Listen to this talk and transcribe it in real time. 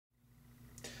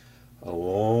A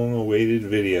long-awaited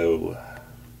video.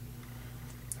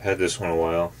 Had this one a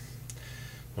while.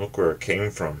 Look where it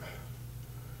came from.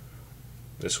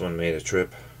 This one made a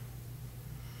trip.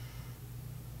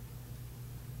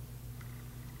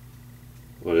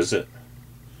 What is it?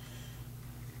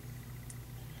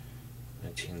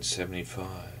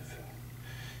 1975.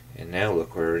 And now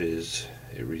look where it is.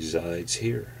 It resides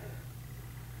here.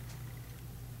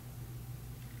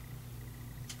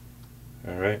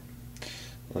 Alright.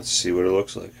 Let's see what it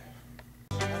looks like.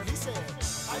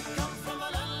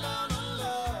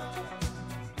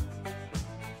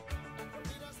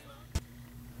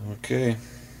 Okay.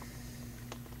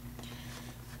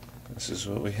 This is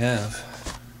what we have.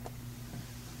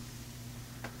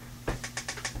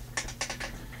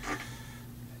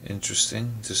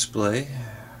 Interesting display.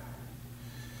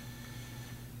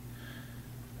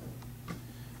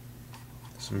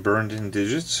 Some burned in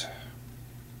digits.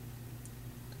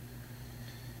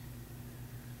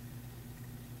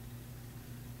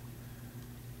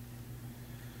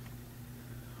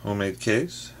 Homemade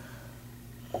case.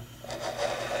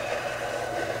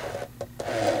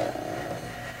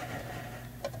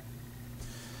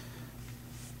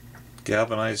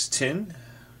 Galvanized tin.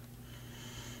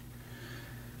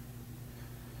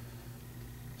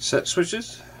 Set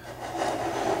switches.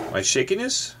 My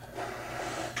shakiness.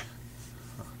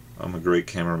 I'm a great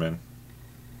cameraman.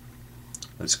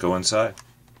 Let's go inside.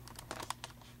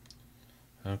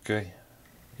 Okay,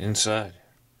 inside.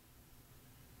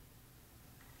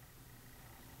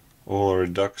 All our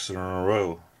ducts are in a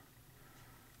row.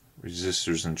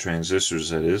 Resistors and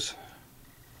transistors, that is.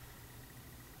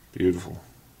 Beautiful.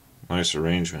 Nice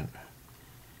arrangement.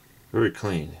 Very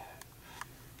clean.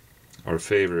 Our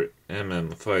favorite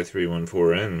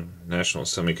MM5314N National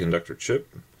Semiconductor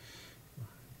chip.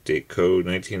 Date code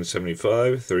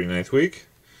 1975, 39th week.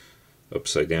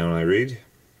 Upside down I read.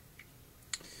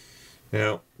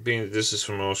 Now, being that this is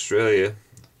from Australia,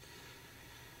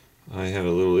 I have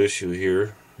a little issue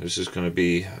here. This is going to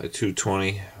be a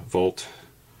 220 volt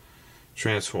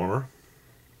transformer.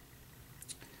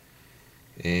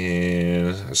 And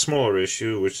a smaller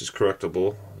issue, which is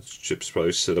correctable. This chip's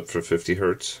probably set up for 50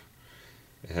 Hertz.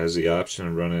 It has the option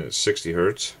of running at 60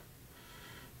 Hertz.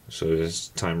 So it's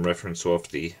time reference off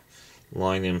the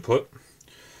line input.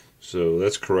 So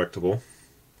that's correctable.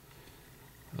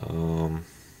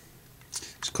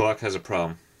 This clock has a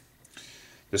problem.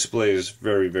 Display is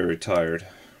very, very tired.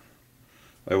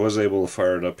 I was able to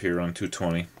fire it up here on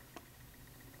 220.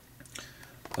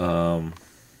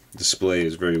 Display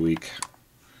is very weak.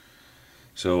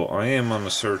 So I am on the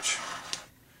search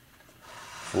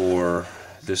for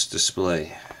this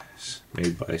display. It's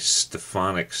made by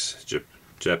Stephanix,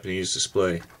 Japanese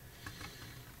display.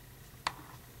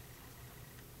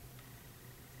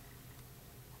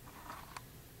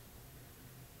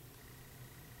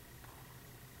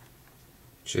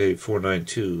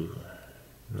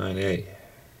 J4929A.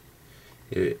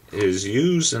 It is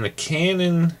used in a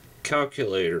Canon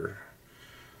calculator.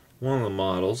 One of the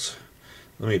models.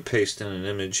 Let me paste in an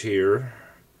image here.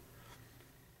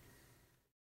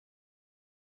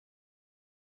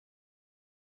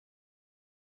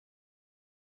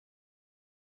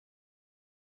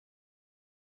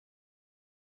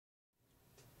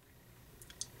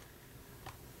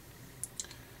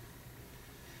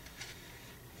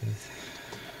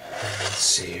 Let's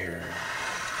see here.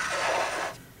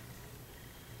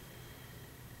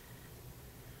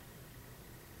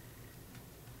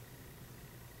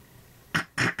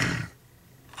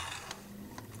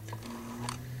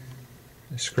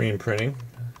 Screen printing,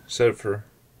 set it for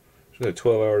a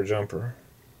 12-hour jumper.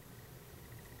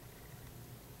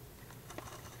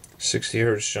 60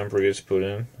 Hertz jumper gets put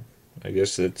in. I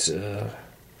guess that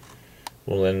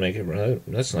will then make it run.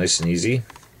 That's nice and easy.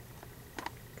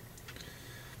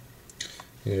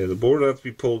 Yeah, the board will have to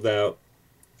be pulled out.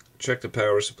 Check the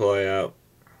power supply out.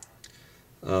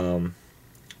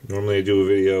 Normally I do a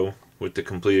video with the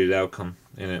completed outcome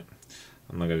in it.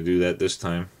 I'm not going to do that this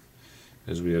time,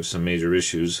 as we have some major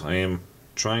issues. I am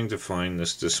trying to find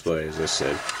this display, as I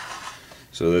said.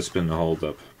 So that's been the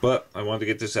holdup. But I wanted to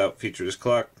get this out, feature this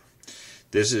clock.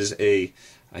 This is a,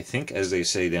 I think as they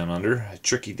say down under, a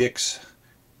Tricky Dick's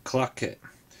clock kit.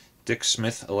 Dick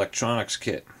Smith Electronics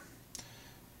kit.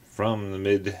 From the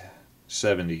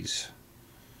mid-70s.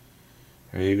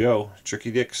 There you go. Tricky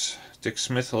Dick's Dick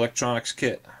Smith Electronics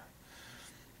kit.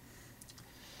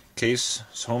 Case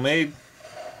is homemade,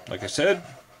 like I said.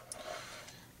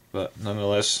 But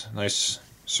nonetheless, nice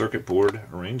circuit board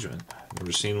arrangement.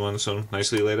 Never seen one so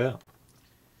nicely laid out.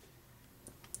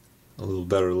 A little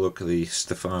better look of the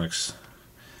Stephanix.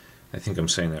 I think I'm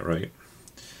saying that right.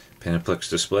 Panaplex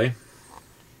display.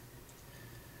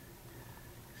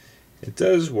 It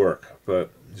does work,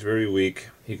 but it's very weak.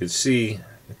 You can see,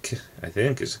 I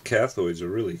think, his cathodes are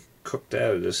really cooked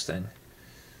out of this thing.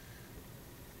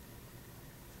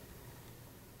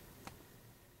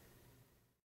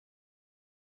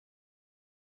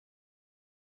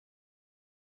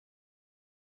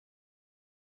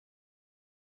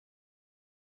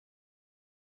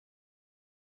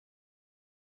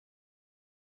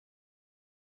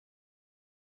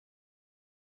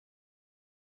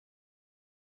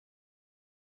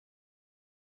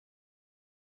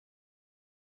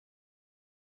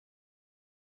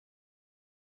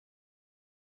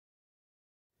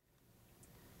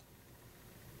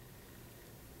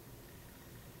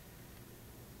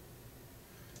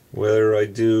 Whether I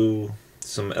do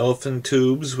some elephant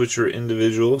tubes, which are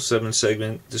individual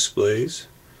 7-segment displays,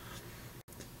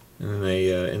 and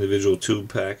a individual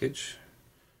tube package,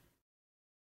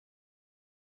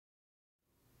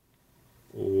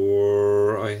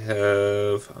 or I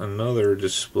have another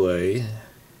display,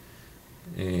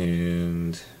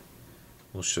 and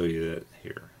we'll show you that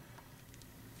here.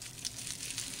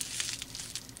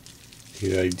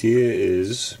 The idea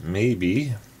is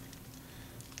maybe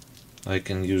I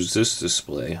can use this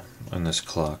display on this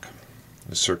clock.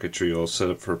 The circuitry all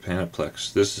set up for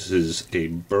Panaplex. This is a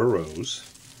Burroughs,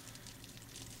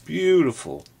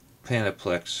 beautiful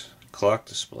Panaplex clock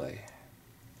display.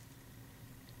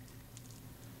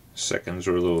 Seconds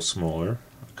are a little smaller.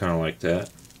 I kind of like that.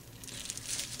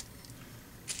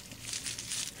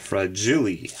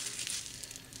 Fragile.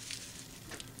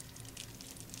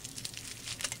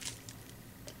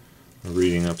 I'm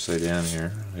reading upside down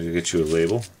here. I gotta get you a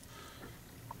label.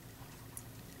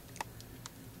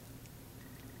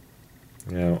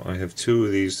 Now, I have 2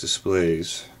 of these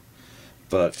displays,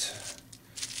 but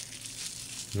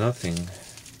nothing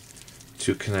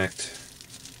to connect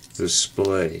the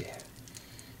display.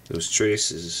 Those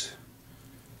traces.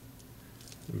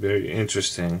 Very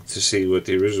interesting to see what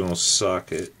the original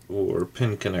socket or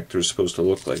pin connector is supposed to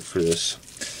look like for this.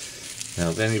 Now,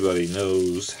 if anybody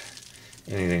knows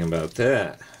anything about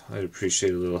that, I'd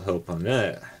appreciate a little help on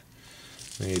that.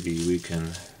 Maybe we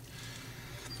can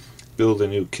build a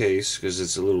new case because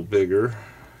it's a little bigger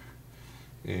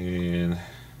and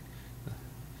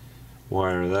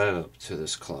wire that up to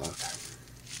this clock.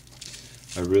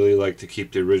 I really like to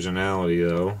keep the originality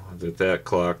though, that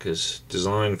clock is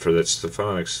designed for that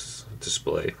Stephanix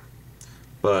display,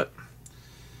 but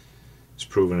it's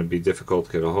proven to be difficult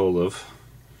to get a hold of.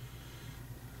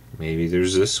 Maybe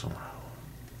there's this one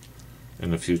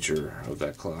in the future of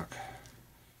that clock.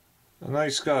 A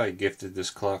nice guy gifted this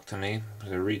clock to me.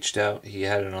 I reached out, he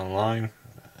had it online,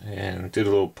 and did a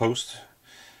little post.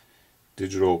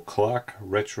 Digital clock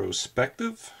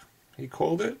retrospective, he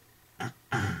called it.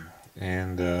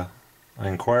 And I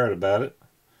inquired about it.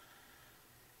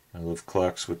 I love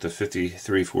clocks with the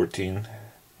 5314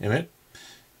 in it.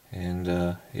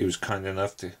 And he was kind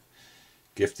enough to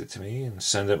gift it to me and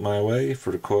send it my way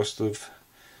for the cost of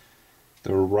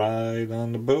the ride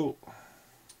on the boat.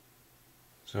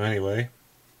 So anyway,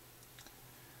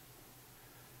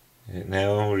 it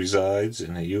now resides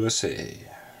in the USA.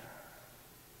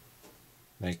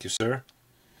 Thank you, sir.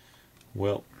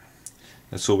 Well,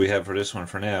 that's all we have for this one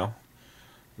for now.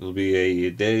 It'll be a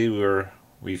day where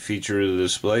we feature the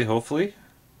display, hopefully.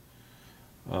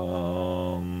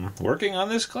 Working on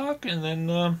this clock, and then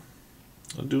I'll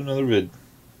do another vid.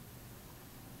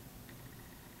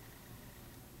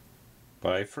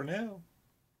 Bye for now.